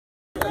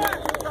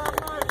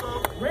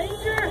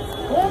Ranger?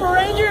 Former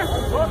Ranger?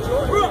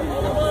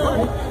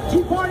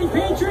 Tea Party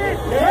Patriot?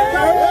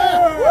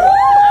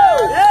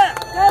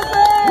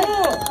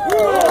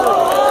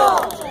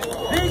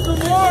 These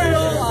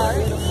memorials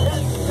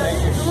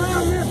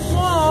around this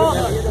wall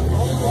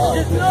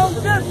is no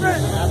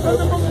different from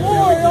the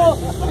memorial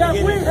that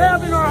we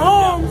have in our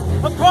homes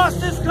across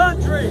this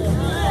country.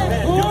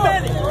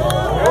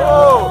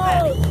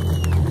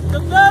 The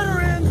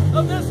veterans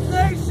of this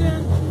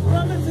nation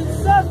from its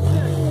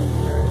inception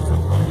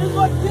is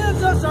what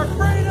gives us our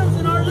freedoms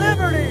and our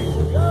liberties.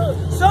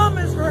 Some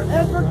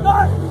have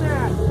forgotten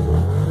that.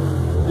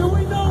 Do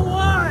we know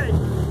why?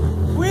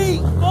 We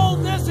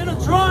fold this in a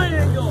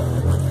triangle.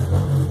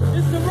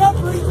 It's to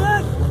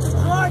represent the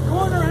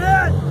tri-corner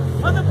head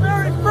of the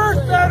very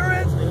first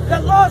veterans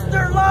that lost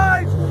their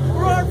lives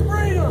for our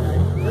freedom.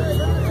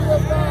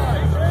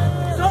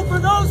 So for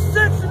those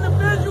 6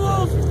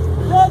 individuals,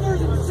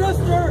 brothers and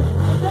sisters,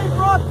 that they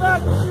brought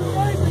back a few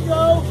days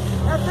ago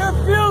at their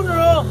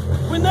funeral,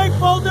 when they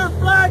fold their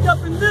flag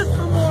up in this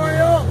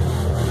memorial,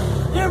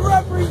 it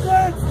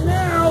represents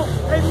now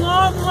a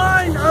long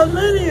line, a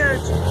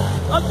lineage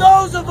of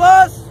those of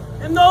us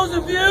and those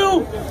of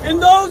you and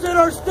those that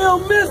are still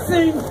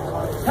missing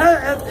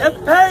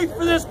have paid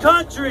for this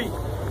country.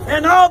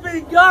 And I'll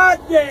be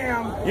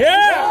goddamn.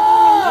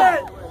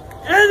 Yeah!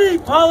 Any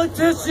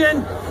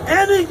politician,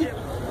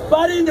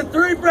 anybody in the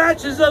 3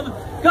 branches of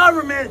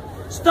government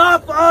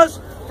stop us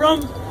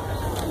from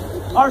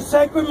our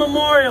sacred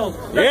memorials.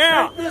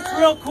 Let's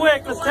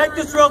take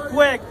this real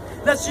quick.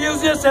 Let's use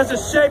this as a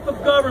shape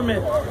of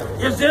government.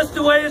 Is this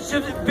the way it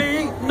should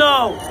be?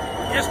 No.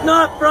 It's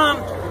not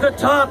from the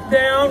top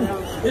down.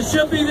 It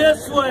should be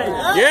this way.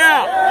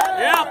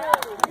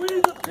 We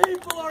the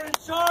people are in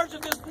charge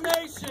of this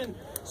nation.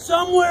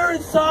 Somewhere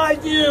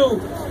inside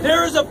you,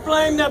 there is a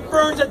flame that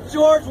burns that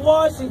George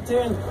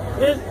Washington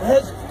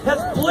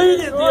has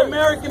pleaded the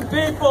American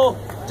people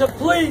to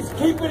please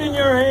keep it in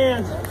your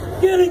hands.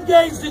 Get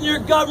engaged in your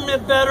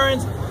government,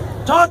 veterans.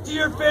 Talk to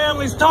your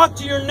families, talk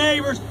to your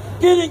neighbors.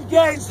 Get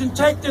engaged and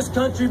take this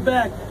country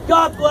back.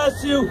 God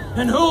bless you,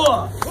 and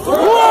hooah!